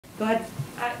Go ahead.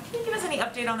 Can you give us any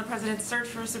update on the president's search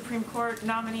for a Supreme Court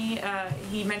nominee?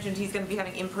 He mentioned he's going to be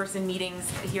having in-person meetings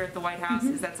here at the White House.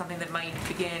 Is that something that might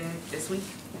begin this week?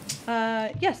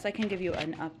 Yes, I can give you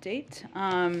an update.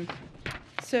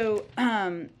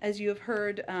 As you have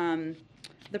heard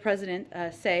the president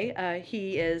say,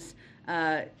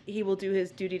 he will do his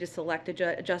duty to select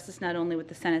a justice not only with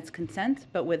the Senate's consent,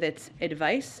 but with its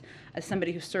advice. As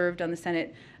somebody who served on the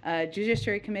Senate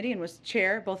Judiciary Committee and was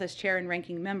chair, both as chair and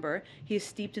ranking member, he is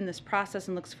steeped in this process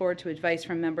and looks forward to advice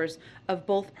from members of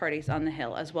both parties on the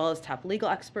Hill, as well as top legal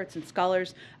experts and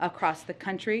scholars across the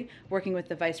country, working with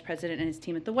the vice president and his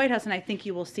team at the White House. And I think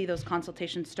you will see those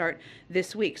consultations start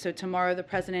this week. So tomorrow, the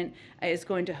president is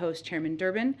going to host Chairman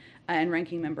Durbin and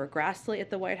ranking member Grassley at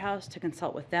the White House to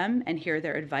consult with them and hear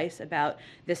their advice about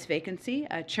this vacancy.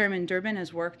 Chairman Durbin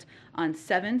has worked on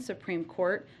 7 Supreme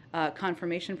Court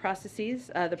confirmation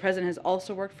processes. The president has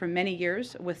also worked for many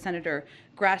years with Senator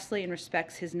Grassley and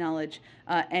respects his knowledge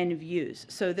and views.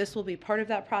 So this will be part of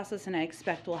that process, and I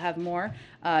expect we'll have more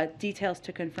details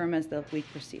to confirm as the week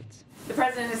proceeds. The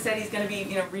president has said he's going to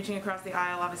be, reaching across the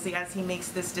aisle, obviously, as he makes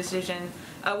this decision.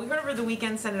 We heard over the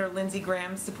weekend Senator Lindsey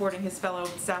Graham supporting his fellow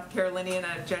South Carolinian,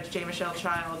 Judge J. Michelle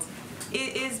Childs.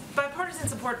 Is bipartisan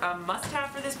support a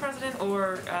must-have for this president,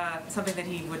 or something that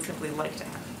he would simply like to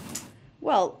have?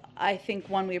 Well, I think,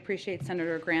 one, we appreciate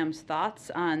Senator Graham's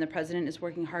thoughts, and the president is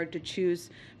working hard to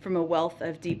choose from a wealth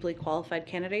of deeply qualified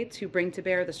candidates who bring to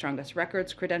bear the strongest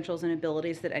records, credentials, and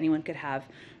abilities that anyone could have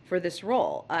for this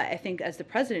role. I think, as the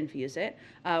president views it,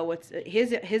 what's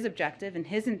his objective and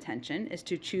his intention is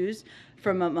to choose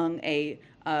from among a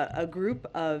group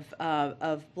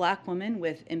of Black women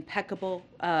with impeccable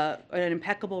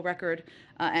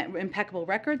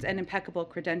records and impeccable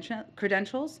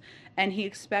credentials, and he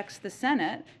expects the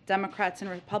Senate, Democrats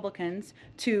and Republicans,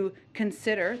 to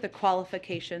consider the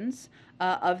qualifications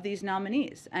of these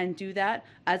nominees and do that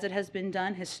as it has been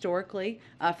done historically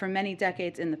for many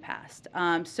decades in the past.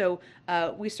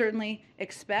 We certainly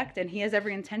expect, and he has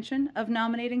every intention of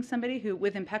nominating somebody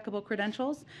with impeccable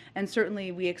credentials, and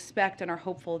certainly we expect and are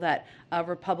hopeful that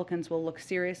Republicans will look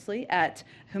seriously at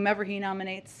whomever he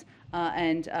nominates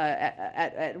and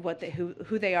at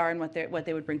who they are and what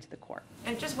they would bring to the court.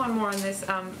 And just one more on this.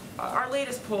 Our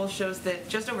latest poll shows that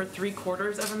just over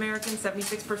 3/4 of Americans,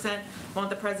 76%, want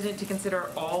the president to consider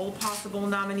all possible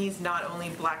nominees, not only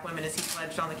Black women, as he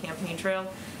pledged on the campaign trail.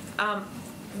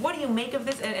 What do you make of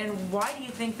this, and why do you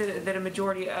think that a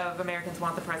majority of Americans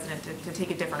want the president to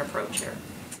take a different approach here?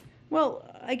 Well,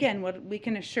 again, what we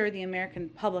can assure the American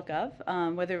public of,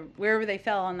 wherever they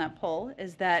fell on that poll,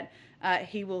 is that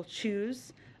he will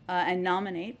choose and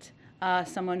nominate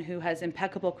someone who has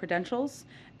impeccable credentials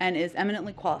and is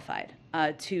eminently qualified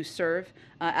to serve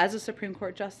as a Supreme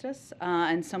Court justice,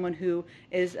 and someone who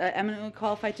is eminently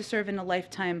qualified to serve in a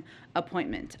lifetime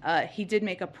appointment. He did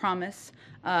make a promise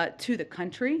to the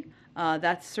country.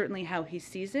 That's certainly how he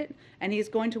sees it, and he's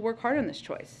going to work hard on this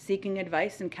choice, seeking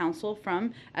advice and counsel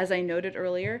from, as I noted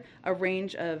earlier, a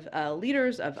range of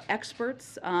leaders, of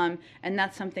experts, and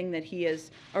that's something that he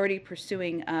is already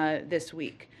pursuing this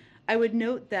week. I would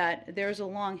note that there's a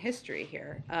long history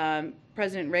here.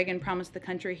 President Reagan promised the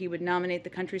country he would nominate the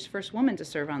country's first woman to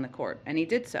serve on the court, and he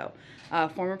did so.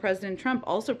 Former President Trump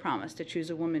also promised to choose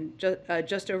a woman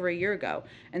just over a year ago,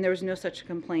 and there was no such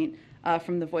complaint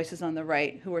from the voices on the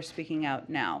right who are speaking out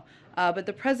now. But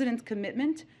the president's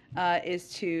commitment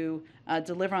is to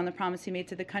deliver on the promise he made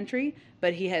to the country,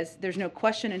 but there's no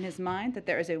question in his mind that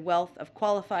there is a wealth of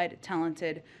qualified,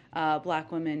 talented Black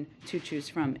women to choose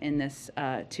from in this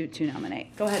to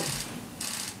nominate. Go ahead.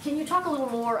 Can you talk a little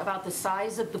more about the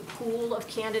size of the pool of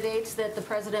candidates that the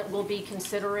president will be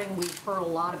considering? We've heard a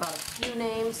lot about a few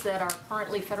names that are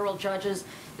currently federal judges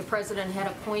the president had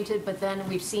appointed, but then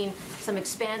we've seen some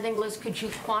expanding lists. Could you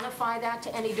quantify that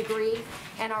to any degree?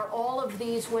 And are all of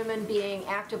these women being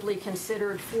actively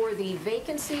considered for the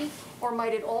vacancy, or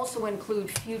might it also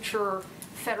include future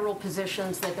federal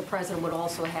positions that the president would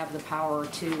also have the power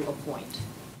to appoint?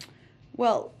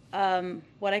 Well,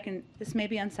 this may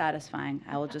be unsatisfying,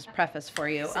 I will just preface for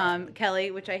you,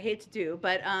 Kelly, which I hate to do,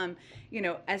 but,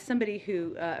 as somebody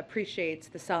who appreciates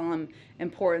the solemn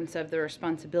importance of the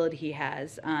responsibility he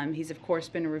has, he's, of course,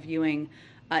 been reviewing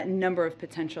a number of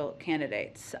potential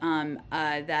candidates.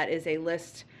 That is a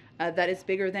list that is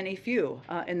bigger than a few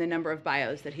in the number of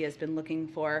bios that he has been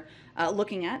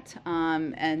looking at,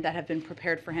 and that have been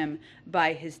prepared for him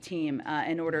by his team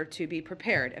in order to be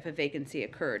prepared if a vacancy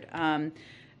occurred.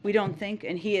 We don't think,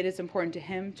 and it is important to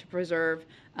him to preserve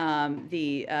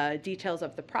the details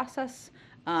of the process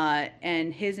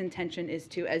And his intention is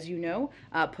to, as you know,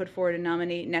 put forward a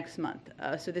nominee next month.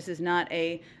 So this is not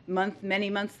a many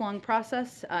months long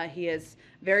process. He is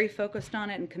very focused on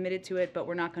it and committed to it, but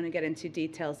we're not going to get into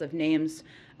details of names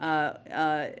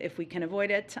if we can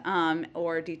avoid it,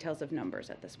 or details of numbers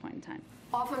at this point in time.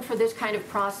 Often for this kind of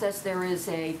process, there is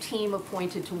a team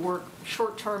appointed to work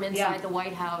short-term inside the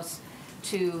White House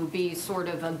to be sort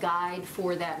of a guide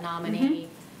for that nominee.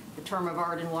 The term of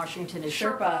art in Washington is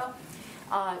Sherpa.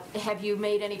 Have you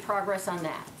made any progress on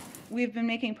that? We've been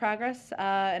making progress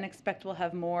and expect we'll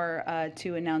have more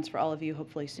to announce for all of you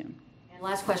hopefully soon. And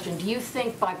last question, do you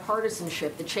think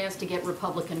bipartisanship, the chance to get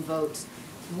Republican votes,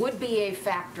 would be a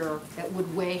factor that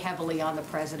would weigh heavily on the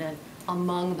president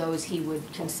among those he would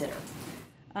consider?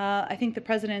 I think the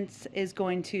president is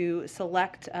going to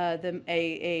select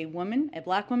a woman, a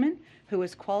black woman, who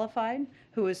is qualified,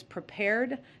 who is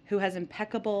prepared, who has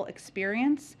impeccable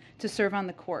experience to serve on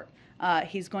the court.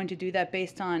 He's going to do that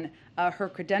based on her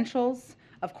credentials,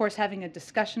 of course having a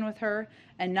discussion with her,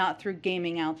 and not through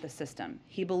gaming out the system.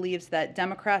 He believes that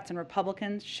Democrats and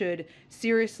Republicans should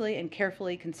seriously and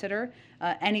carefully consider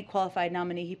any qualified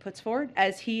nominee he puts forward,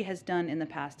 as he has done in the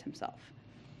past himself.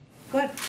 Go ahead.